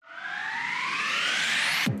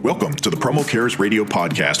Welcome to the Promo Cares Radio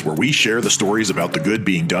Podcast, where we share the stories about the good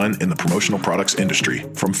being done in the promotional products industry.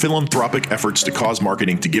 From philanthropic efforts to cause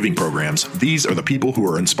marketing to giving programs, these are the people who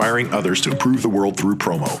are inspiring others to improve the world through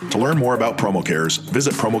promo. To learn more about Promo Cares,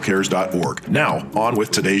 visit promocares.org. Now, on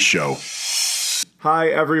with today's show. Hi,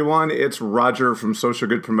 everyone. It's Roger from Social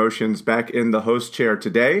Good Promotions back in the host chair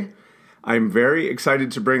today. I'm very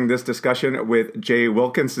excited to bring this discussion with Jay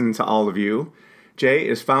Wilkinson to all of you. Jay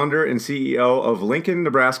is founder and CEO of Lincoln,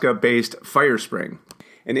 Nebraska-based FireSpring,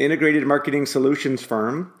 an integrated marketing solutions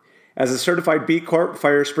firm. As a certified B Corp,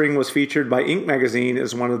 FireSpring was featured by Inc. magazine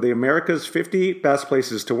as one of the America's 50 best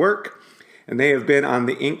places to work, and they have been on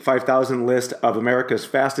the Inc. 5000 list of America's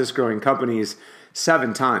fastest growing companies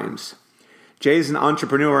 7 times. Jay's an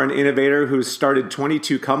entrepreneur and innovator who's started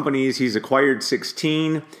 22 companies. He's acquired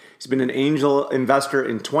 16. He's been an angel investor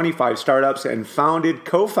in 25 startups and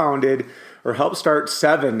co-founded, or helped start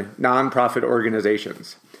 7 nonprofit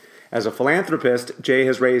organizations. As a philanthropist, Jay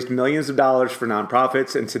has raised millions of dollars for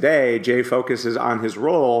nonprofits, and today Jay focuses on his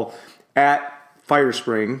role at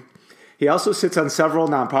FireSpring. He also sits on several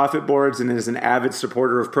nonprofit boards and is an avid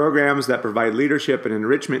supporter of programs that provide leadership and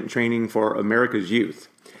enrichment training for America's youth.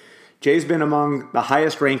 Jay's been among the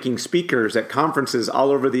highest-ranking speakers at conferences all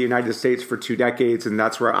over the United States for 2 decades, and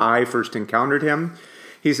that's where I first encountered him.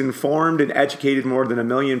 He's informed and educated more than 1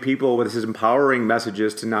 million people with his empowering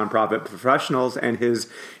messages to nonprofit professionals and his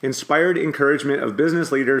inspired encouragement of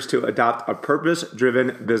business leaders to adopt a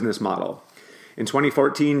purpose-driven business model. In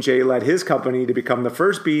 2014, Jay led his company to become the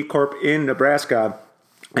first B Corp in Nebraska,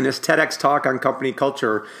 and his TEDx talk on company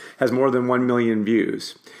culture has more than 1 million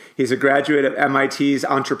views. He's a graduate of MIT's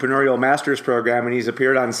Entrepreneurial Masters program, and he's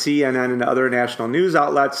appeared on CNN and other national news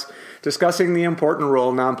outlets discussing the important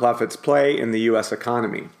role nonprofits play in the U.S.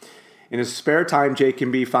 economy. In his spare time, Jay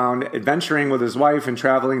can be found adventuring with his wife and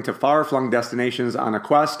traveling to far-flung destinations on a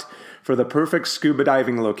quest for the perfect scuba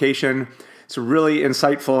diving location. It's a really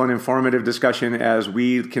insightful and informative discussion as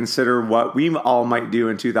we consider what we all might do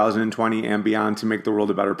in 2020 and beyond to make the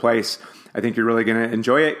world a better place. I think you're really going to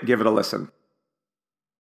enjoy it. Give it a listen.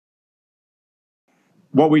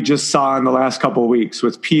 What we just saw in the last couple of weeks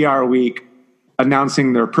with PR Week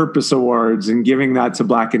announcing their Purpose Awards and giving that to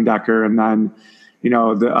Black & Decker, and then,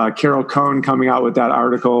 Carol Cohn coming out with that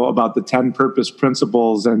article about the 10 purpose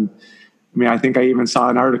principles. And I think I even saw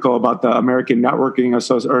an article about the American Advertising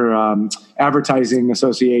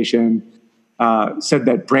Association said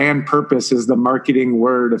that brand purpose is the marketing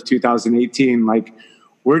word of 2018. Like,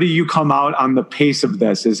 where do you come out on the pace of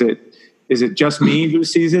this? Is it just me who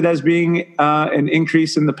sees it as being an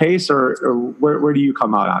increase in the pace, or where do you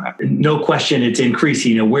come out on it? No question, it's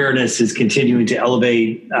increasing. Awareness is continuing to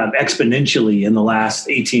elevate exponentially in the last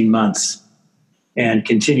 18 months and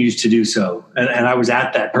continues to do so. And I was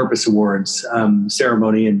at that Purpose Awards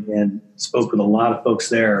ceremony and spoke with a lot of folks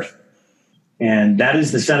there. And that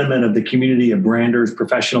is the sentiment of the community of branders,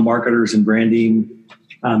 professional marketers, and branding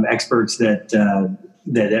experts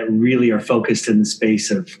that really are focused in the space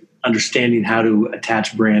of understanding how to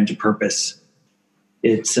attach brand to purpose.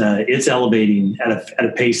 It's elevating at a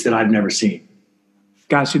pace that I've never seen.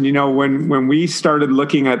 Gosh, and when we started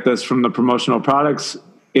looking at this from the promotional products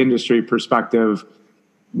industry perspective,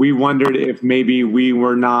 we wondered if maybe we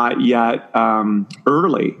were not yet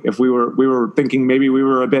early. If we were thinking maybe we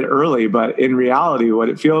were a bit early, but in reality, what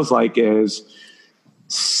it feels like is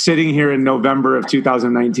sitting here in November of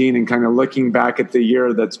 2019 and kind of looking back at the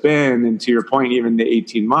year that's been, and to your point, even the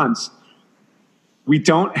 18 months, we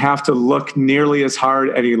don't have to look nearly as hard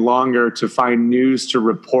any longer to find news to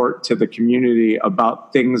report to the community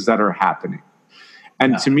about things that are happening.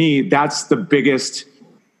 And to me, that's the biggest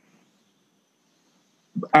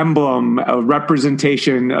emblem, a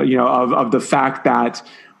representation, of the fact that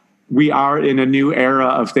we are in a new era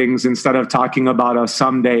of things. Instead of talking about a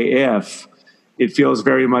someday if, it feels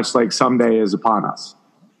very much like someday is upon us.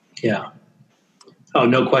 Yeah. Oh,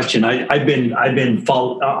 no question. I've been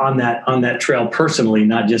on that trail personally,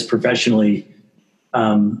 not just professionally.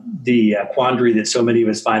 The quandary that so many of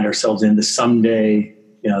us find ourselves in, the someday,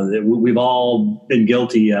 that we've all been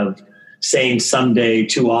guilty of saying someday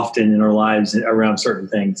too often in our lives around certain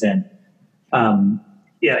things. And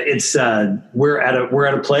we're at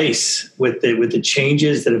a place with the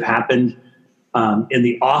changes that have happened in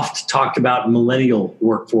the oft talked about millennial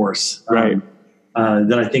workforce, right?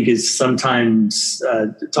 That I think is sometimes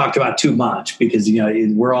talked about too much, because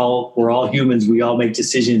we're all humans. We all make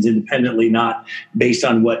decisions independently, not based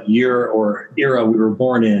on what year or era we were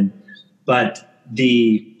born in. But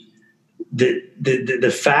the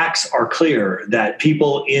facts are clear that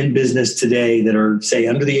people in business today that are, say,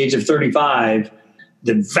 under the age of 35,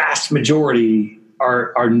 the vast majority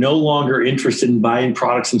are no longer interested in buying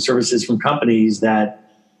products and services from companies that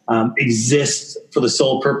exist for the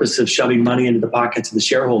sole purpose of shoving money into the pockets of the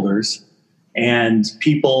shareholders. And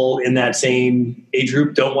people in that same age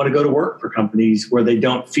group don't want to go to work for companies where they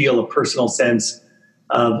don't feel a personal sense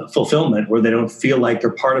of fulfillment, where they don't feel like they're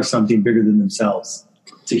part of something bigger than themselves.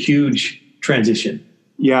 It's a huge transition.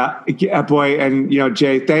 Yeah, boy. And,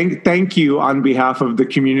 Jay, thank you on behalf of the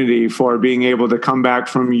community for being able to come back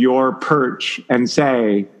from your perch and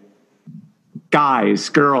say, guys,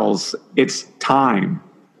 girls, it's time,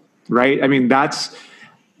 right? I mean,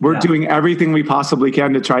 we're doing everything we possibly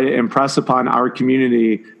can to try to impress upon our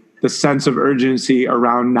community the sense of urgency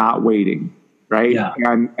around not waiting, right? Yeah.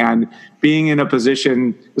 And being in a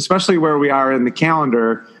position, especially where we are in the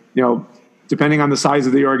calendar, depending on the size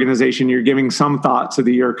of the organization, you're giving some thought to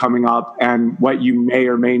the year coming up and what you may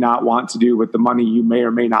or may not want to do with the money you may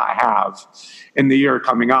or may not have in the year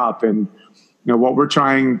coming up. And what we're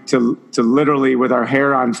trying to literally, with our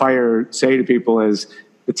hair on fire, say to people is,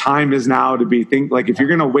 the time is now to if you're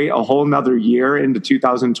going to wait a whole nother year into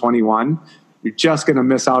 2021, you're just going to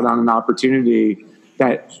miss out on an opportunity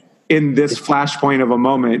that in this flashpoint of a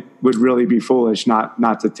moment would really be foolish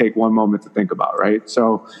not to take one moment to think about. Right.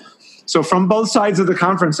 So from both sides of the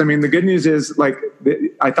conference, I mean, the good news is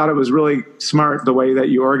I thought it was really smart the way that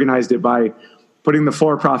you organized it by putting the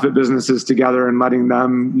for-profit businesses together and letting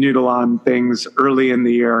them noodle on things early in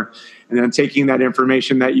the year, and then taking that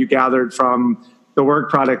information that you gathered from the work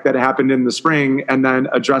product that happened in the spring and then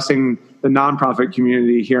addressing the nonprofit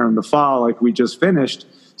community here in the fall, like we just finished.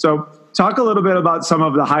 So talk a little bit about some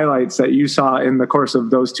of the highlights that you saw in the course of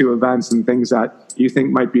those two events and things that you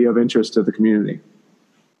think might be of interest to the community.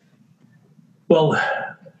 Well,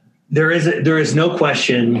 there is no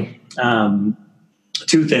question,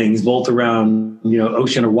 two things, both around,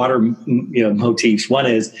 ocean or water, motifs. One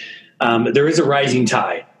is, there is a rising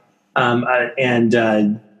tide.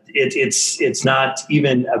 It's not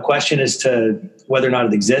even a question as to whether or not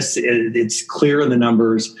it exists. It's clear in the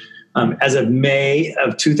numbers. As of May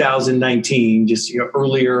of 2019, just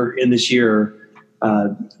earlier in this year,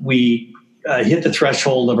 we hit the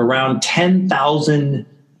threshold of around 10,000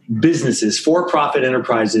 businesses, for-profit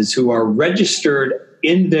enterprises who are registered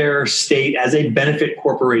in their state as a benefit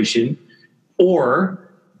corporation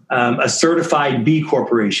or a certified B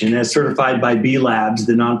corporation, as certified by B Labs,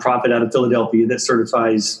 the nonprofit out of Philadelphia that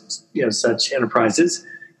certifies such enterprises,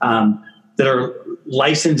 that are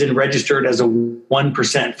licensed and registered as a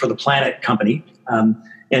 1% for the planet company,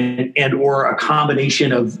 and or a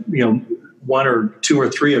combination of one or two or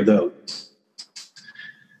three of those.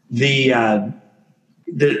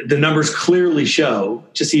 The numbers clearly show,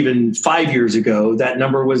 just even 5 years ago, that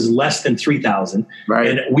number was less than 3,000. Right.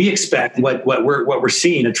 And we expect what we're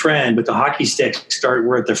seeing, a trend with the hockey stick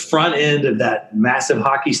we're at the front end of that massive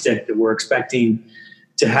hockey stick that we're expecting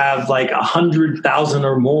to have like 100,000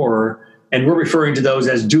 or more. And we're referring to those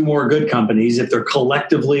as do more good companies if they're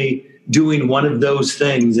collectively doing one of those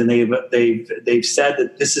things, and they've said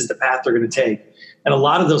that this is the path they're going to take. And a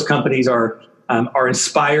lot of those companies are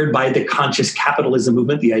inspired by the conscious capitalism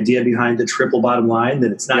movement, the idea behind the triple bottom line,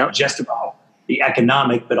 that it's not just about the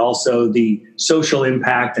economic, but also the social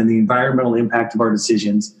impact and the environmental impact of our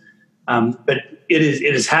decisions. But it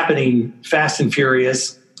is happening fast and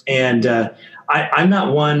furious. And I'm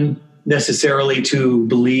not one necessarily to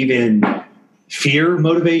believe in fear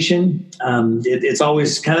motivation. It's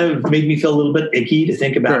always kind of made me feel a little bit icky to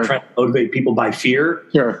think about trying to motivate people by fear.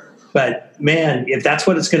 Sure. But man, if that's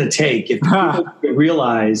what it's going to take, if people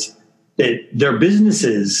realize that their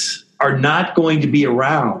businesses are not going to be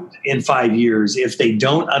around in 5 years if they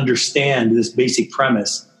don't understand this basic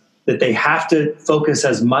premise, that they have to focus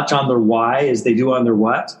as much on their why as they do on their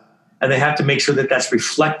what, and they have to make sure that that's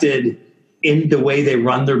reflected in the way they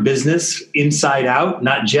run their business inside out,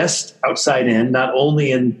 not just outside in, not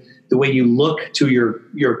only in the way you look to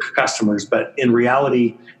your customers, but in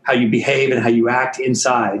reality, how you behave and how you act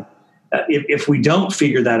inside. If we don't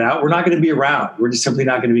figure that out, we're not going to be around. We're just simply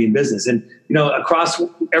not going to be in business. And, across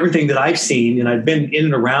everything that I've seen, and I've been in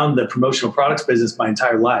and around the promotional products business my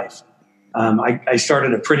entire life. I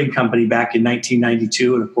started a printing company back in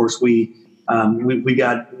 1992. And of course we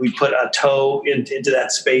put a toe into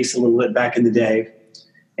that space a little bit back in the day.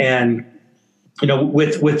 And,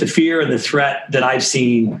 with the fear and the threat that I've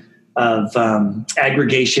seen of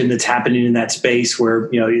aggregation that's happening in that space, where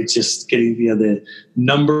it's just getting the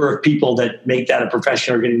number of people that make that a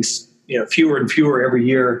profession are getting fewer and fewer every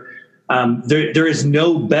year. There is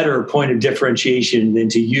no better point of differentiation than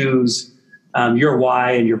to use your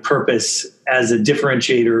why and your purpose as a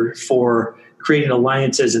differentiator for creating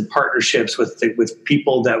alliances and partnerships with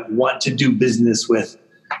people that want to do business with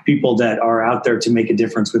people that are out there to make a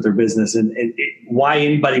difference with their business, and why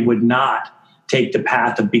anybody would not take the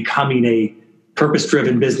path of becoming a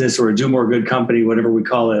purpose-driven business or a do more good company, whatever we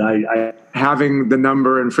call it. Having the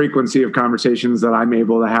number and frequency of conversations that I'm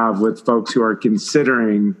able to have with folks who are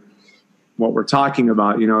considering what we're talking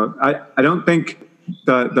about, I don't think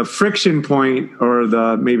the friction point or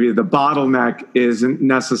maybe the bottleneck isn't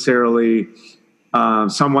necessarily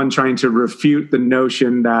someone trying to refute the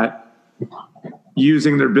notion that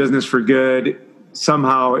using their business for good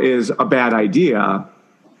somehow is a bad idea.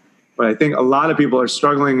 What I think a lot of people are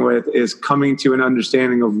struggling with is coming to an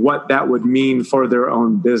understanding of what that would mean for their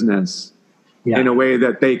own business in a way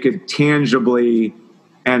that they could tangibly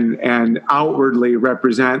and outwardly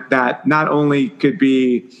represent that not only could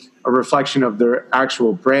be a reflection of their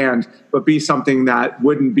actual brand, but be something that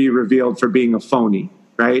wouldn't be revealed for being a phony,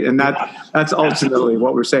 right? And that's ultimately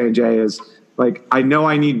what we're saying, Jay, is like, I know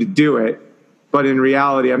I need to do it, but in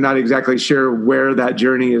reality, I'm not exactly sure where that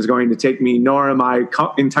journey is going to take me, nor am I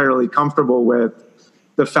entirely comfortable with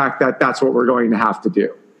the fact that that's what we're going to have to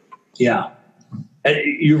do. Yeah.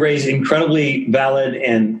 You raise incredibly valid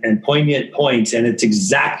and poignant points, and it's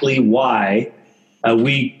exactly why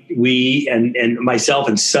we and myself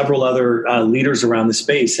and several other leaders around the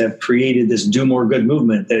space have created this Do More Good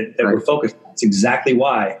movement that we're focused on. It's exactly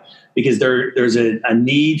why, because there's a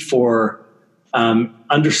need for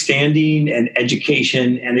understanding and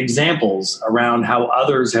education and examples around how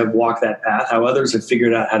others have walked that path, how others have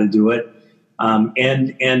figured out how to do it,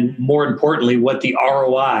 and more importantly, what the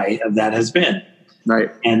ROI of that has been.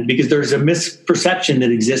 Right. And because there's a misperception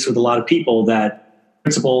that exists with a lot of people that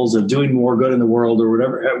principles of doing more good in the world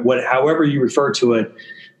or however you refer to it,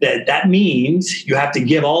 that means you have to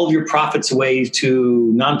give all of your profits away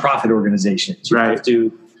to nonprofit organizations. You have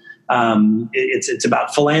to. It's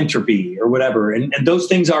about philanthropy or whatever. And those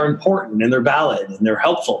things are important and they're valid and they're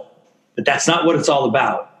helpful, but that's not what it's all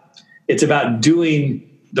about. It's about doing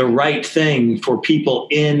the right thing for people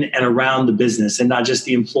in and around the business, and not just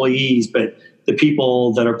the employees, but the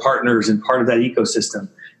people that are partners and part of that ecosystem.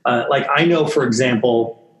 Like I know, for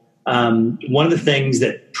example, one of the things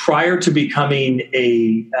that prior to becoming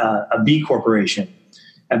a B corporation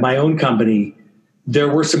at my own company, there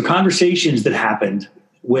were some conversations that happened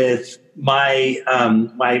with my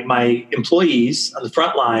employees on the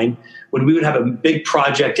front line when we would have a big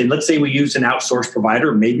project, and let's say we used an outsourced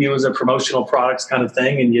provider, maybe it was a promotional products kind of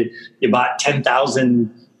thing, and you bought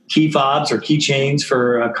 10,000 key fobs or keychains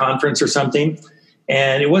for a conference or something,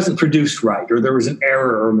 and it wasn't produced right, or there was an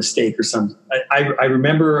error or a mistake or something. I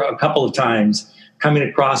remember a couple of times coming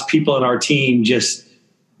across people in our team just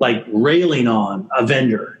like railing on a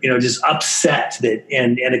vendor, just upset that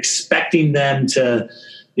and expecting them to,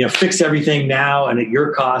 fix everything now and at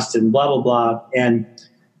your cost and blah, blah, blah. And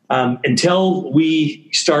until we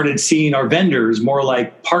started seeing our vendors more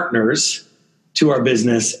like partners to our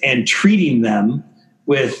business and treating them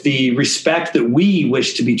with the respect that we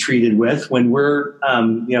wish to be treated with when we're,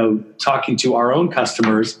 talking to our own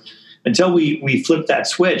customers, until we flipped that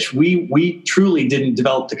switch, we truly didn't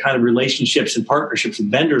develop the kind of relationships and partnerships with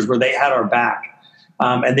vendors where they had our back.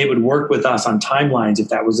 And they would work with us on timelines if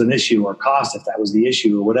that was an issue, or cost if that was the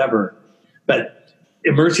issue, or whatever. But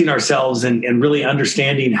immersing ourselves and really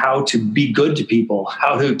understanding how to be good to people,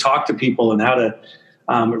 how to talk to people, and how to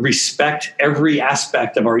respect every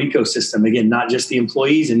aspect of our ecosystem. Again, not just the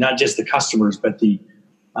employees and not just the customers, but the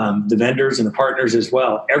vendors and the partners as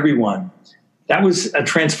well. Everyone. That was a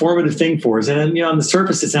transformative thing for us. And on the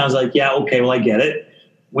surface, it sounds like, yeah, okay, well, I get it.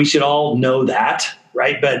 We should all know that,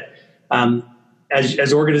 right? But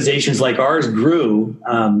as organizations like ours grew,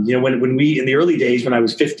 when we, in the early days, when I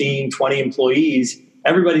was 15, 20 employees,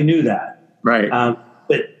 everybody knew that. Right.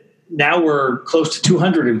 But now we're close to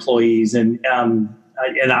 200 employees, and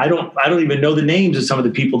I don't even know the names of some of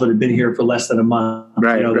the people that have been here for less than a month.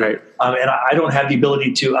 Right. Right. And I don't have the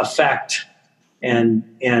ability to affect and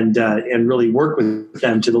really work with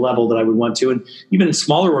them to the level that I would want to. And even in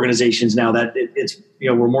smaller organizations now, that it's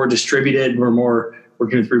we're more distributed, we're more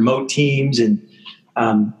working with remote teams, and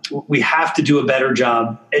we have to do a better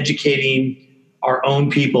job educating our own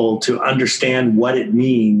people to understand what it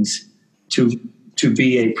means to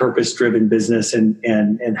be a purpose-driven business, and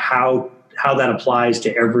how that applies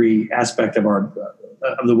to every aspect of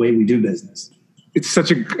of the way we do business. It's such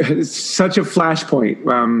a flashpoint.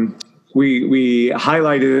 We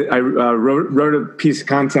highlighted it. I wrote a piece of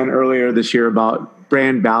content earlier this year about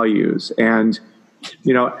brand values, and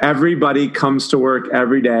everybody comes to work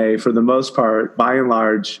every day for the most part, by and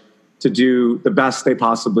large, to do the best they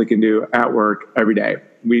possibly can do at work every day.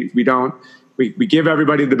 We don't we give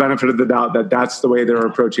everybody the benefit of the doubt that that's the way they're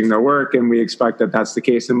approaching their work, and we expect that that's the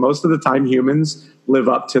case. And most of the time, humans live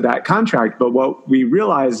up to that contract. But what we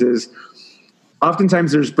realize is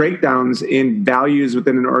oftentimes there's breakdowns in values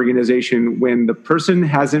within an organization when the person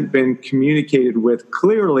hasn't been communicated with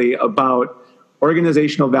clearly about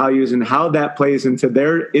organizational values and how that plays into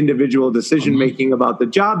their individual decision making about the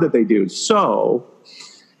job that they do. So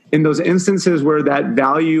in those instances where that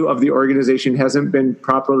value of the organization hasn't been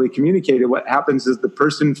properly communicated, what happens is the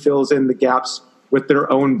person fills in the gaps with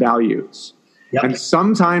their own values. Yep. And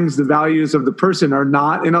sometimes the values of the person are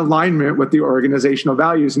not in alignment with the organizational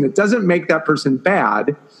values, and it doesn't make that person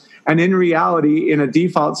bad. And in reality, in a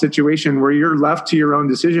default situation where you're left to your own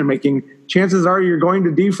decision making, chances are you're going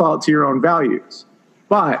to default to your own values.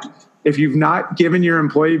 But if you've not given your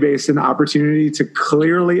employee base an opportunity to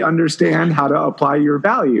clearly understand how to apply your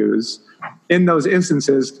values, in those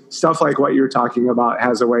instances, stuff like what you're talking about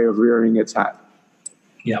has a way of rearing its head.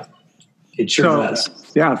 Yeah, it sure does.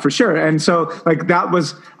 Yeah, for sure. And so like that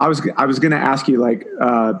was, I was going to ask you like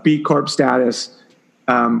B Corp status,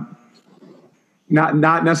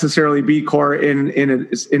 not necessarily B Corp in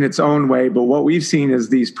its own way, but what we've seen is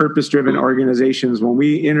these purpose-driven organizations, when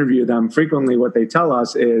we interview them, frequently what they tell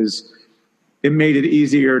us is it made it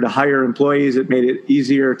easier to hire employees. It made it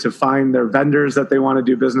easier to find their vendors that they want to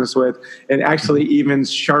do business with, and actually even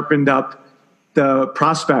sharpened up the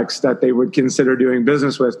prospects that they would consider doing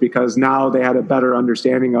business with, because now they had a better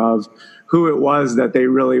understanding of who it was that they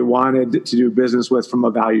really wanted to do business with from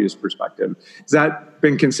a values perspective. Has that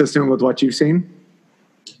been consistent with what you've seen?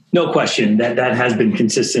 No question that has been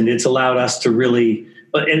consistent. It's allowed us to really,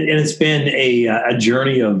 and it's been a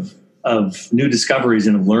journey of new discoveries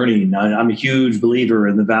and of learning. I'm a huge believer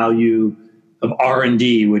in the value of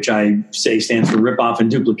R&D, which I say stands for rip off and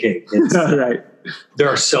duplicate. It's, right. There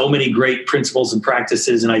are so many great principles and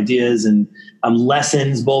practices and ideas and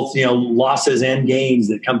lessons, both losses and gains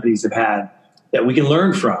that companies have had that we can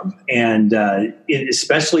learn from, and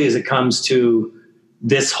especially as it comes to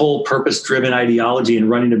this whole purpose-driven ideology and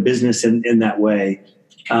running a business in that way.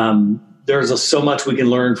 There's so much we can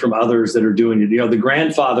learn from others that are doing it. The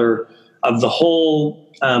grandfather of the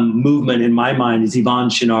whole movement, in my mind, is Yvon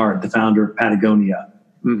Chouinard, the founder of Patagonia.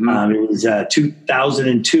 Mm-hmm. It was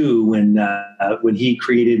 2002 when he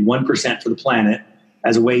created 1% for the planet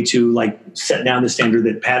as a way to set down the standard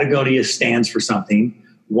that Patagonia stands for something.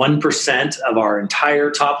 1% of our entire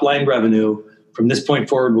top line revenue from this point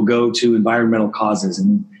forward will go to environmental causes.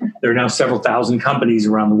 And there are now several thousand companies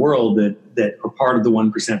around the world that are part of the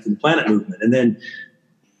 1% for the planet movement. And then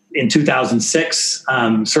in 2006,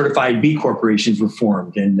 certified B corporations were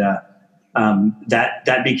formed, and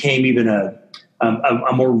that became even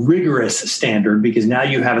a more rigorous standard, because now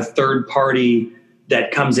you have a third party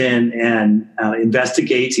that comes in and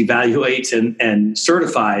investigates, evaluates, and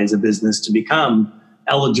certifies a business to become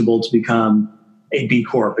eligible to become a B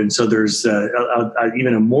Corp. And so there's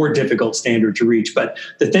even a more difficult standard to reach. But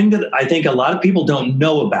the thing that I think a lot of people don't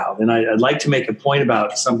know about, and I'd like to make a point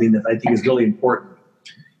about something that I think is really important,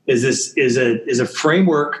 is a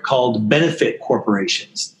framework called benefit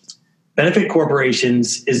corporations. Benefit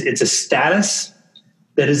corporations it's a status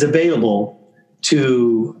that is available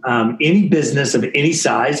to any business of any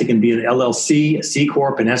size. It can be an LLC, a C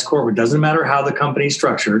Corp, an S Corp. It doesn't matter how the company is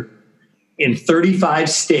structured. In 35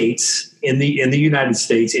 states in the United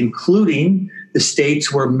States, including the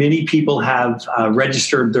states where many people have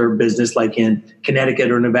registered their business, like in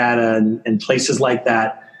Connecticut or Nevada and places like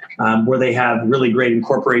that, where they have really great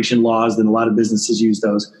incorporation laws, and a lot of businesses use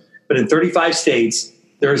those. But in 35 states,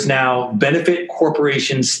 there's now benefit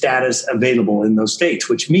corporation status available in those states,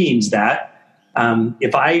 which means that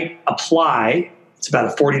if I apply, it's about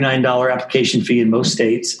a $49 application fee in most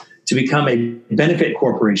states to become a benefit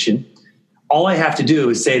corporation. All I have to do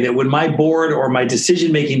is say that when my board or my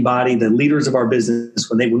decision-making body, the leaders of our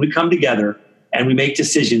business, when we come together and we make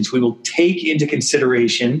decisions, we will take into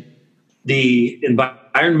consideration the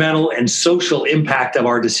environmental and social impact of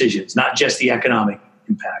our decisions, not just the economic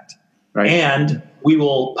impact. Right. And we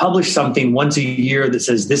will publish something once a year that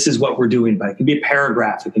says, this is what we're doing. But it can be a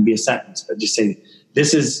paragraph, it can be a sentence, but just say,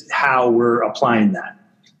 this is how we're applying that.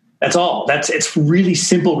 That's all. It's really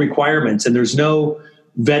simple requirements, and there's no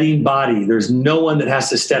vetting body. There's no one that has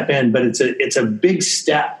to step in, but it's a big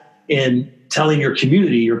step in telling your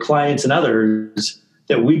community, your clients and others,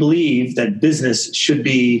 that we believe that business should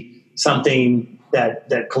be something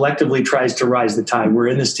that collectively tries to rise the tide. We're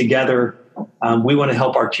in this together. We want to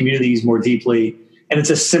help our communities more deeply. And it's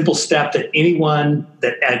a simple step that anyone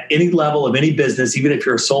that at any level of any business, even if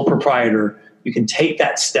you're a sole proprietor, you can take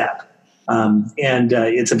that step And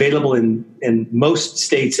it's available in most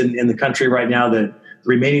states in the country right now. The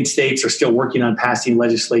remaining states are still working on passing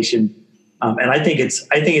legislation. And I think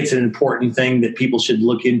it's an important thing that people should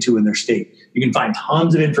look into in their state. You can find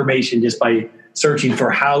tons of information just by searching for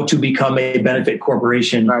how to become a benefit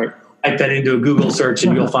corporation. Right. Type that into a Google search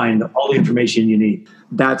and you'll find all the information you need.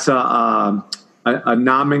 That's a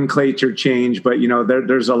nomenclature change, but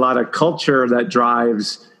there's a lot of culture that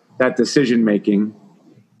drives that decision making.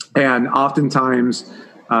 And oftentimes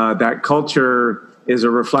that culture is a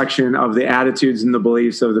reflection of the attitudes and the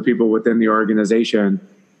beliefs of the people within the organization.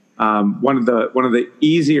 One of the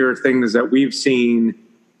easier things that we've seen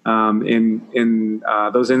in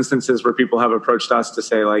those instances where people have approached us to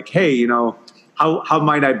say like, hey, how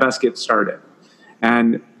might I best get started?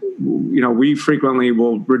 And we frequently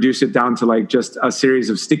will reduce it down to like just a series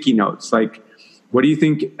of sticky notes. Like, what do you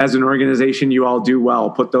think as an organization you all do well?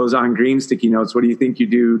 Put those on green sticky notes. What do you think you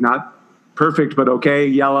do not perfect but okay,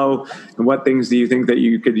 yellow? And what things do you think that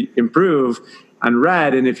you could improve on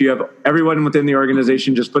red? And if you have everyone within the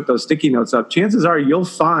organization just put those sticky notes up, chances are you'll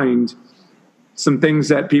find some things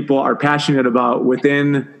that people are passionate about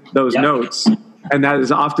within those notes. And that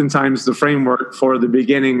is oftentimes the framework for the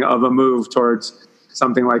beginning of a move towards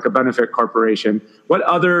something like a benefit corporation. What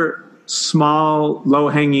other small,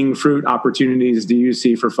 low-hanging fruit opportunities do you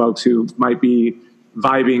see for folks who might be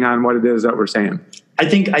vibing on what it is that we're saying? I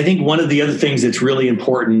think one of the other things that's really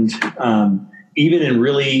important, even in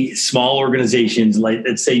really small organizations, like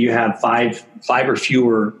let's say you have five or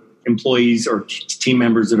fewer employees or team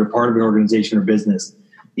members that are part of an organization or business,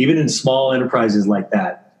 even in small enterprises like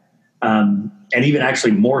that, and even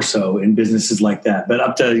actually more so in businesses like that, but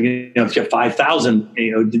up to, if you have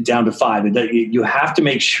 5,000, down to 5, you have to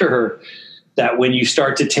make sure that when you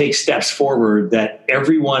start to take steps forward, that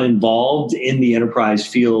everyone involved in the enterprise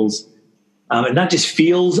feels, and not just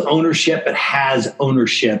feels ownership, but has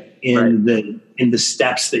ownership in the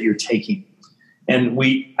steps that you're taking. And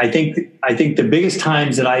I think the biggest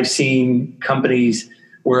times that I've seen companies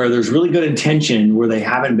where there's really good intention, where they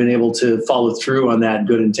haven't been able to follow through on that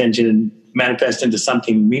good intention and manifest into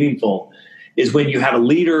something meaningful, is when you have a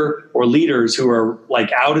leader or leaders who are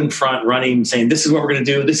like out in front running, saying, this is what we're going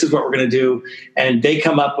to do, this is what we're going to do. And they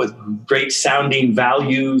come up with great sounding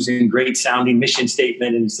values and great sounding mission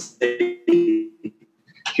statement and say,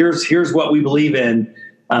 here's what we believe in.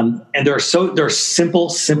 And there are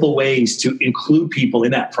simple ways to include people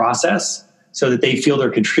in that process so that they feel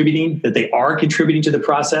they're contributing, that they are contributing to the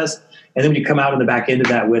process. And then when you come out on the back end of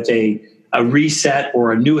that with a reset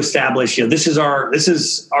or a new established, this is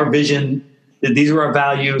our vision, that these are our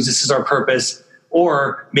values, this is our purpose,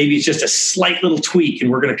 or maybe it's just a slight little tweak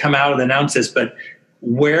and we're going to come out and announce this, but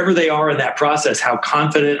wherever they are in that process, how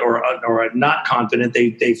confident or not confident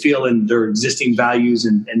they feel in their existing values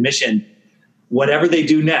and mission, whatever they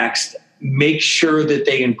do next, make sure that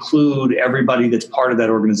they include everybody that's part of that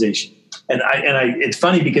organization. And it's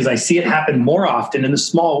funny because I see it happen more often in the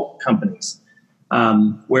small companies,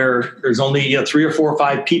 where there's only 3 or 4 or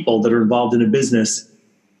 5 people that are involved in a business,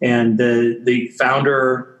 and the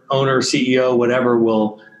founder, owner, CEO, whatever,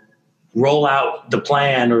 will roll out the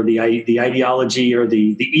plan or the ideology or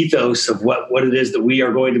the ethos of what it is that we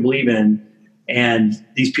are going to believe in. And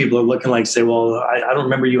these people are looking like, say, well, I don't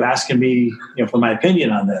remember you asking me for my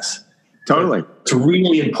opinion on this. Totally. It's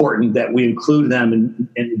really important that we include them, and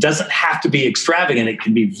it doesn't have to be extravagant. It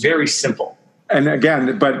can be very simple. And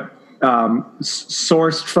again, but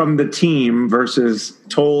sourced from the team versus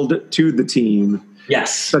told to the team.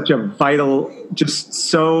 Yes. Such a vital, just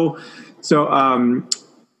so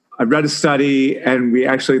I read a study, and we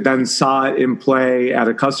actually then saw it in play at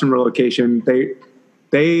a customer location.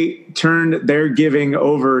 They turned their giving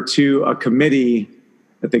over to a committee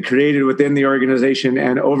that they created within the organization.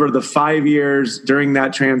 And over the 5 years during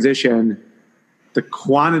that transition, the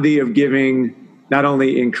quantity of giving not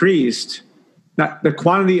only increased, the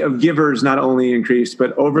quantity of givers not only increased,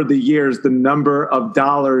 but over the years, the number of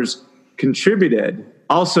dollars contributed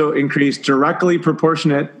also increased, directly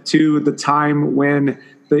proportionate to the time when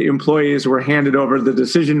the employees were handed over the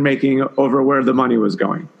decision-making over where the money was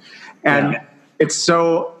going. And it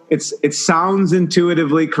sounds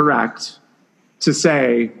intuitively correct to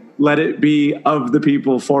say, let it be of the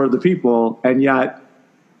people for the people. And yet,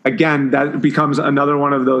 again, that becomes another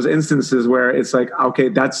one of those instances where it's like, okay,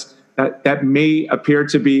 that may appear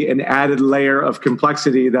to be an added layer of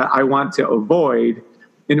complexity that I want to avoid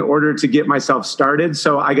in order to get myself started.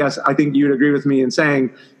 So I think you'd agree with me in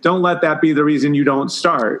saying, don't let that be the reason you don't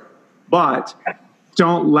start, but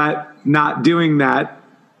don't let not doing that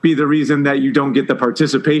be the reason that you don't get the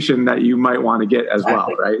participation that you might want to get as well,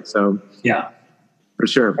 right? So yeah. For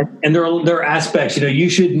sure. And there are aspects, you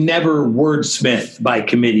should never wordsmith by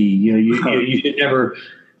committee. You should never,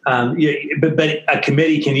 but a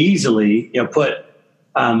committee can easily, put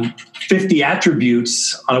 50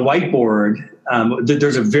 attributes on a whiteboard.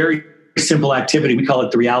 There's a very simple activity. We call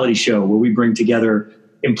it the reality show, where we bring together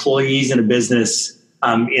employees in a business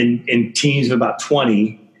in teams of about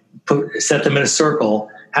 20, set them in a circle,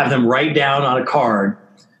 have them write down on a card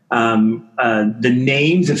the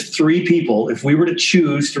names of 3 people. If we were to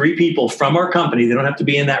choose 3 people from our company, they don't have to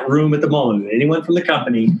be in that room at the moment, anyone from the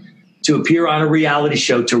company, to appear on a reality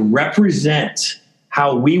show to represent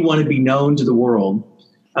how we want to be known to the world.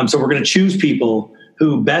 So we're going to choose people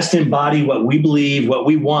who best embody what we believe, what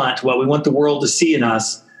we want the world to see in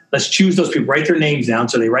us. Let's choose those people, write their names down.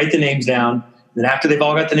 So they write the names down. Then after they've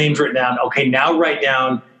all got the names written down, okay, now write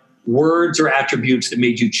down words or attributes that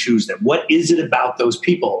made you choose them. What is it about those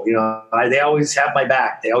people? They always have my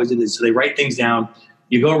back. They always do this. So they write things down.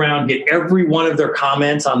 You go around, get every one of their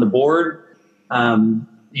comments on the board.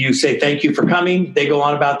 You say, thank you for coming. They go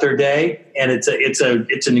on about their day. And it's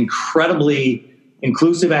an incredibly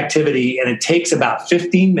inclusive activity. And it takes about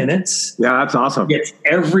 15 minutes. Yeah, that's awesome. Gets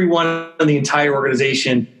everyone in the entire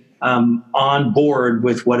organization on board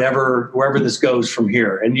with wherever this goes from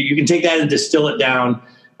here. And you can take that and distill it down.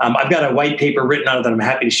 I've got a white paper written on it that I'm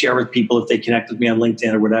happy to share with people if they connect with me on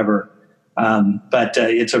LinkedIn or whatever. But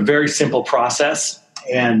it's a very simple process,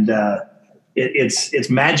 and it's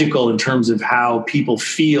magical in terms of how people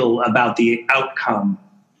feel about the outcome,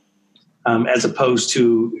 as opposed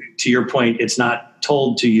to your point, it's not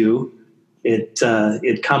told to you.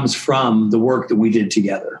 It comes from the work that we did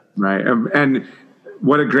together. Right, and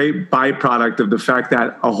what a great byproduct of the fact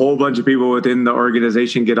that a whole bunch of people within the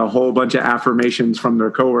organization get a whole bunch of affirmations from their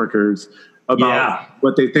coworkers about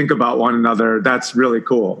what they think about one another. That's really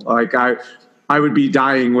cool. Like I would be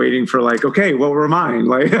dying waiting for okay, what were mine?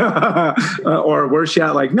 Or where's she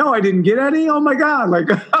at? No, I didn't get any. Oh my God.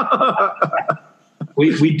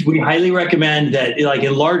 We highly recommend that,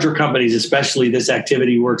 in larger companies, especially, this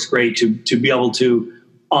activity works great to be able to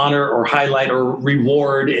honor or highlight or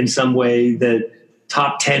reward in some way that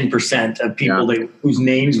top 10% of people whose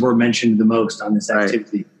names were mentioned the most on this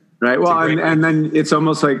activity. Right. Well, and then it's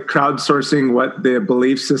almost like crowdsourcing what the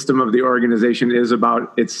belief system of the organization is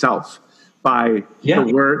about itself by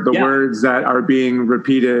the words that are being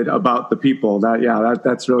repeated about the people.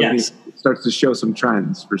 That's really neat. It starts to show some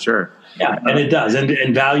trends for sure. Yeah, and it does.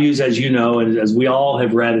 And values, as you know, and as we all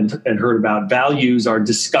have read and heard about, values are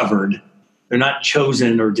discovered. They're not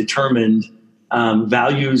chosen or determined.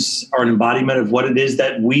 Values are an embodiment of what it is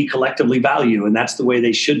that we collectively value, and that's the way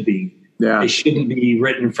they should be. Yeah. They shouldn't be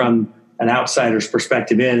written from an outsider's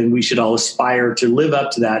perspective in, and we should all aspire to live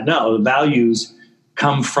up to that. No, the values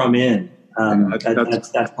come from in. That's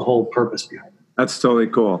the whole purpose behind it. That's totally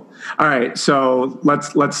cool. All right, so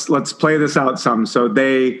let's play this out some. So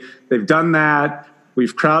they've done that.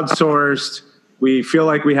 We've crowdsourced. We feel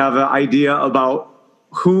like we have an idea about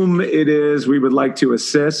whom it is we would like to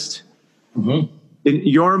assist. Mm-hmm. In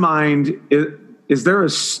your mind, is there a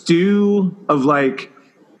stew of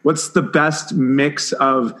what's the best mix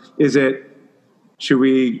of, should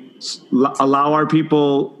we allow our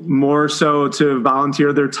people more so to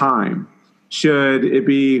volunteer their time? Should it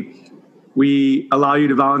be, we allow you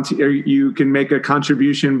to volunteer, you can make a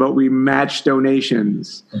contribution, but we match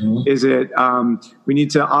donations? Mm-hmm. Is it, we need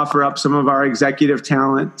to offer up some of our executive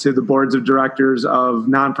talent to the boards of directors of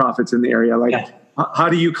nonprofits in the area? How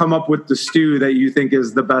do you come up with the stew that you think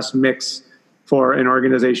is the best mix for an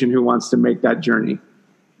organization who wants to make that journey?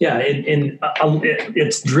 Yeah,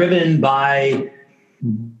 it's driven by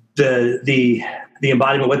the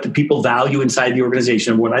embodiment, what the people value inside the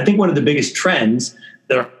organization. What I think one of the biggest trends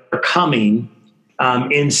that are coming,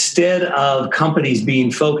 instead of companies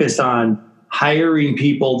being focused on hiring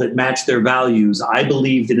people that match their values, I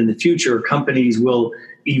believe that in the future companies will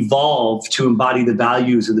evolve to embody the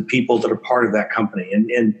values of the people that are part of that company.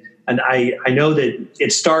 And I know that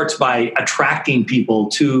it starts by attracting people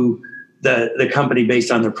to the company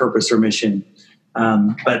based on their purpose or mission.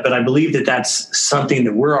 But I believe that that's something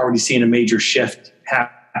that we're already seeing a major shift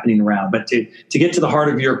happening around. But to get to the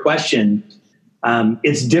heart of your question,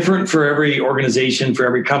 it's different for every organization, for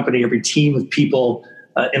every company, every team of people.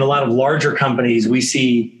 In a lot of larger companies, we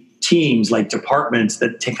see teams like departments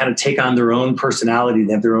that kind of take on their own personality.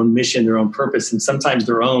 They have their own mission, their own purpose, and sometimes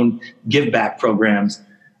their own give back programs.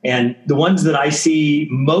 And the ones that I see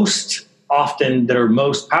most often that are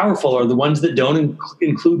most powerful are the ones that don't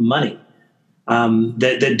include money,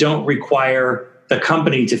 that don't require the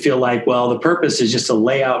company to feel like, well, the purpose is just to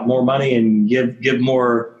lay out more money and give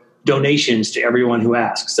more donations to everyone who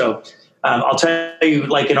asks. So I'll tell you,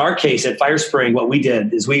 like in our case at FireSpring, what we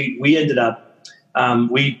did is we ended up,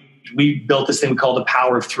 we built this thing we call the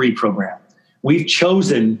Power of Three program. We've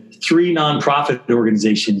chosen 3 nonprofit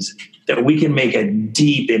organizations that we can make a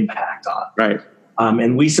deep impact on. Right.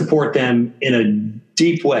 And we support them in a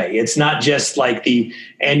deep way. It's not just like the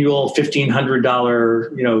annual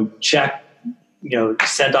 $1,500, check,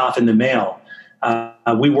 sent off in the mail.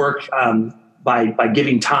 We work by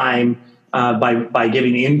giving time, by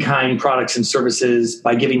giving in-kind products and services,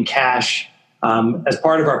 by giving cash. As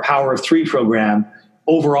part of our Power of Three program,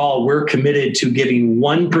 overall, we're committed to giving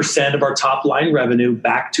 1% of our top line revenue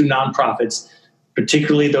back to nonprofits,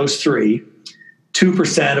 particularly those 3,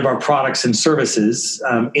 2% of our products and services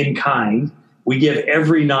in kind. We give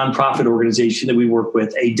every nonprofit organization that we work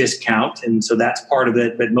with a discount, and so that's part of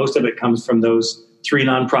it, but most of it comes from those 3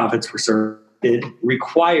 nonprofits we're serving.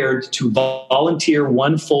 Required to volunteer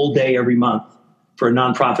 1 full day every month for a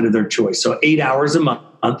nonprofit of their choice. So 8 hours a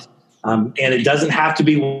month. And it doesn't have to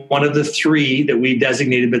be one of the 3 that we've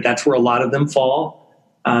designated, but that's where a lot of them fall.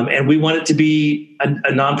 And we want it to be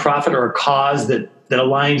a nonprofit or a cause that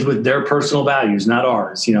aligns with their personal values, not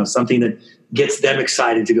ours, something that gets them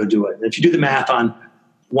excited to go do it. And if you do the math on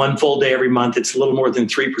 1 full day every month, it's a little more than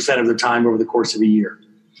 3% of their time over the course of a year.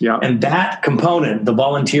 Yeah. And that component, the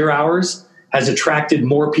volunteer hours, has attracted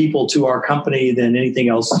more people to our company than anything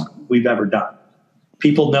else we've ever done.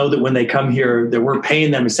 People know that when they come here, that we're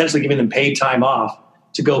paying them, essentially giving them paid time off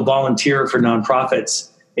to go volunteer for nonprofits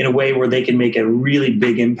in a way where they can make a really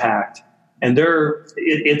big impact. And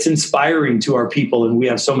it's inspiring to our people, and we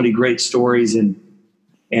have so many great stories, and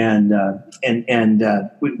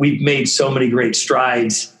we've made so many great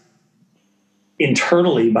strides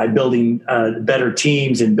internally by building better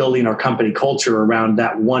teams and building our company culture around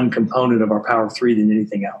that one component of our Power of Three than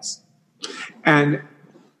anything else. And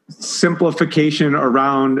simplification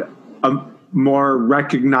around a more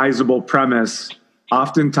recognizable premise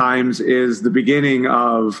oftentimes is the beginning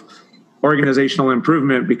of organizational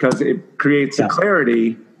improvement, because it creates a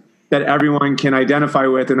clarity that everyone can identify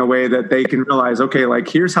with in a way that they can realize, okay, like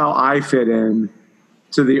here's how I fit in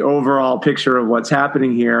to the overall picture of what's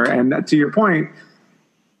happening here. And to your point,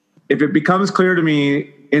 if it becomes clear to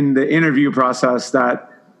me in the interview process that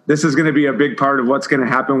this is going to be a big part of what's going to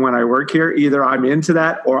happen when I work here, either I'm into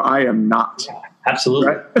that or I am not.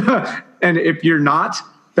 Absolutely. Right? And if you're not,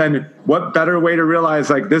 then what better way to realize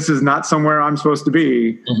like this is not somewhere I'm supposed to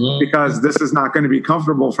be, because this is not going to be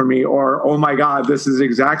comfortable for me, or, oh my God, this is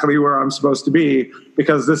exactly where I'm supposed to be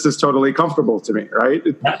because this is totally comfortable to me, right?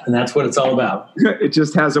 And that's what it's all about. It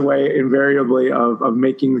just has a way invariably of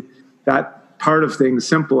making that part of things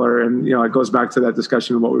simpler. And, it goes back to that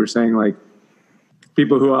discussion of what we were saying, like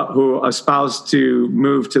people who espouse to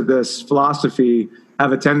move to this philosophy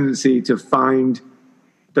have a tendency to find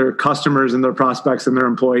their customers and their prospects and their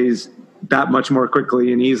employees that much more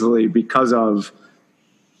quickly and easily because of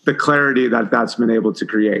the clarity that's been able to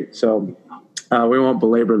create. So we won't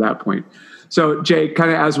belabor that point. So Jay,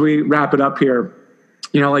 kind of as we wrap it up here,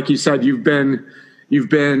 like you said, you've been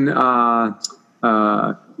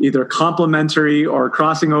either complementary or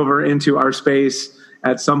crossing over into our space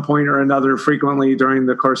at some point or another frequently during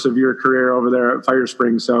the course of your career over there at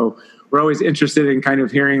FireSpring. So we're always interested in kind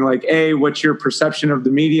of hearing like, A, what's your perception of the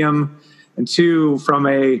medium? And 2, from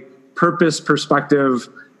a purpose perspective,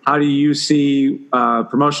 how do you see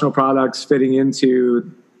promotional products fitting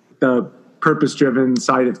into the purpose-driven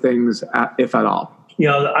side of things, if at all?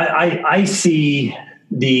 I see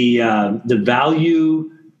the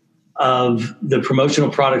value of the promotional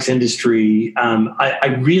products industry.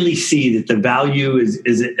 I really see that the value is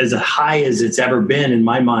as high as it's ever been in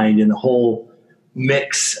my mind in the whole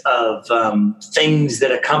mix of things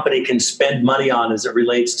that a company can spend money on as it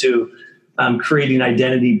relates to creating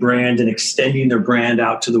identity, brand, and extending their brand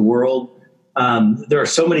out to the world. There are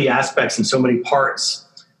so many aspects and so many parts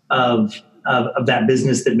of that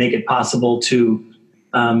business that make it possible to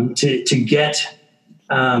get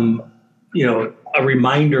a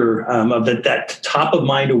reminder of that top of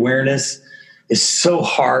mind awareness is so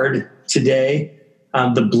hard today.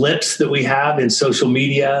 The blips that we have in social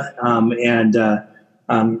media and the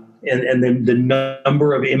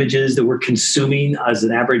number of images that we're consuming as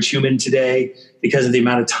an average human today because of the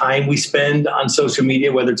amount of time we spend on social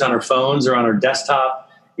media, whether it's on our phones or on our desktop,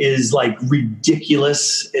 is like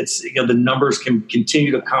ridiculous. It's the numbers can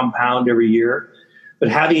continue to compound every year, but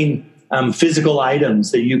having physical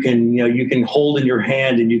items that you can hold in your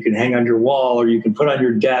hand and you can hang on your wall or you can put on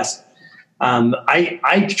your desk.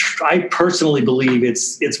 I personally believe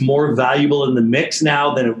it's more valuable in the mix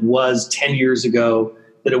now than it was 10 years ago,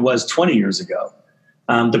 than it was 20 years ago.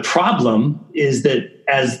 The problem is that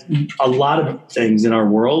as a lot of things in our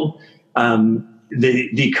world,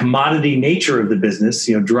 the commodity nature of the business,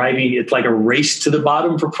 driving, it's like a race to the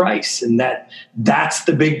bottom for price. And that's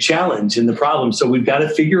the big challenge and the problem. So we've got to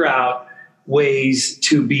figure out ways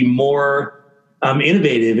to be more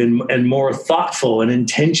innovative and more thoughtful and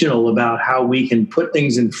intentional about how we can put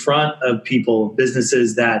things in front of people,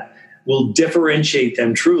 businesses that will differentiate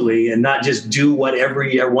them truly and not just do what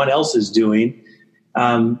everyone else is doing.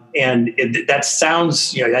 That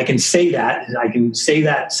sounds, I can say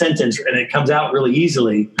that sentence and it comes out really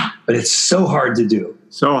easily, but it's so hard to do.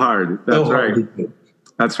 So hard. That's right.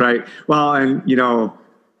 That's right. Well, and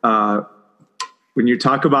when you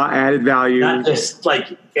talk about added value, not just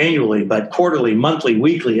like annually, but quarterly, monthly,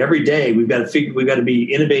 weekly, every day, we've got to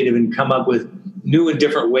be innovative and come up with new and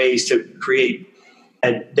different ways to create.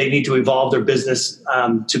 And they need to evolve their business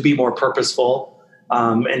to be more purposeful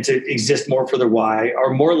and to exist more for their why, are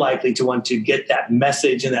more likely to want to get that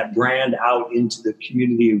message and that brand out into the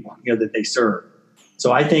community that they serve.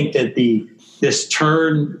 So I think that this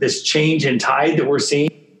change in tide that we're seeing,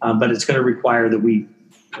 but it's going to require that we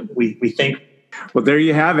think. Well, there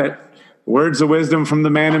you have it. Words of wisdom from the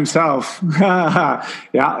man himself.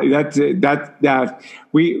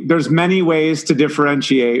 There's many ways to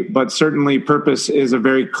differentiate, but certainly purpose is a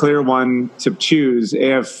very clear one to choose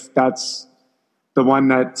if that's the one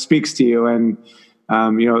that speaks to you. And,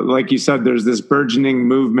 like you said, there's this burgeoning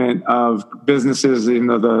movement of businesses,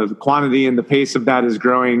 the quantity and the pace of that is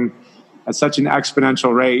growing at such an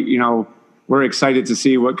exponential rate. We're excited to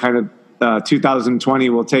see what kind of 2020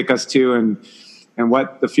 will take us to and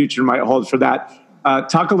what the future might hold for that.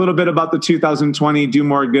 Talk a little bit about the 2020 Do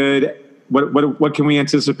More Good. What can we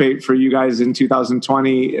anticipate for you guys in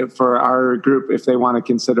 2020 for our group if they want to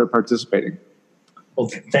consider participating? Well,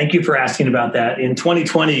 thank you for asking about that. In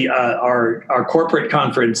 2020, our corporate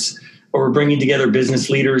conference, where we're bringing together business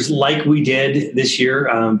leaders like we did this year.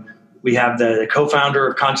 We have the co-founder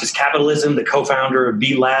of Conscious Capitalism, the co-founder of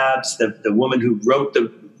B Labs, the woman who wrote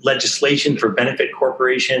the legislation for Benefit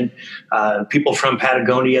Corporation, people from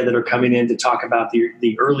Patagonia that are coming in to talk about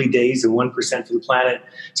the early days of 1% for the planet.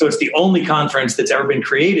 So it's the only conference that's ever been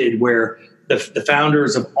created where the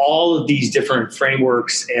founders of all of these different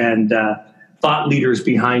frameworks and thought leaders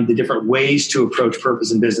behind the different ways to approach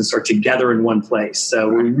purpose in business are together in one place. So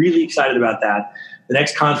we're really excited about that. The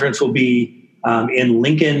next conference will be in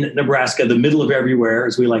Lincoln, Nebraska, the middle of everywhere,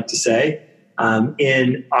 as we like to say,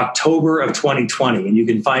 in October of 2020. And you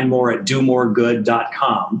can find more at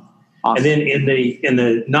domoregood.com. Awesome. And then in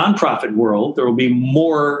the nonprofit world, there will be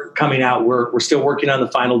more coming out. We're still working on the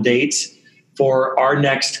final dates for our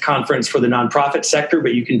next conference for the nonprofit sector,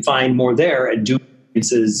 but you can find more there at Do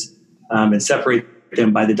Conferences and separate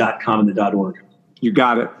them by the .com and the .org. You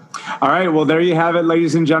got it. All right. Well, there you have it,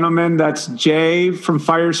 ladies and gentlemen. That's Jay from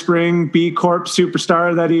Firespring, B Corp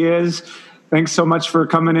superstar that he is. Thanks so much for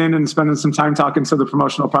coming in and spending some time talking to the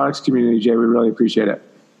promotional products community, Jay. We really appreciate it.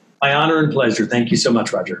 My honor and pleasure. Thank you so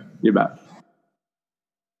much, Roger. You bet.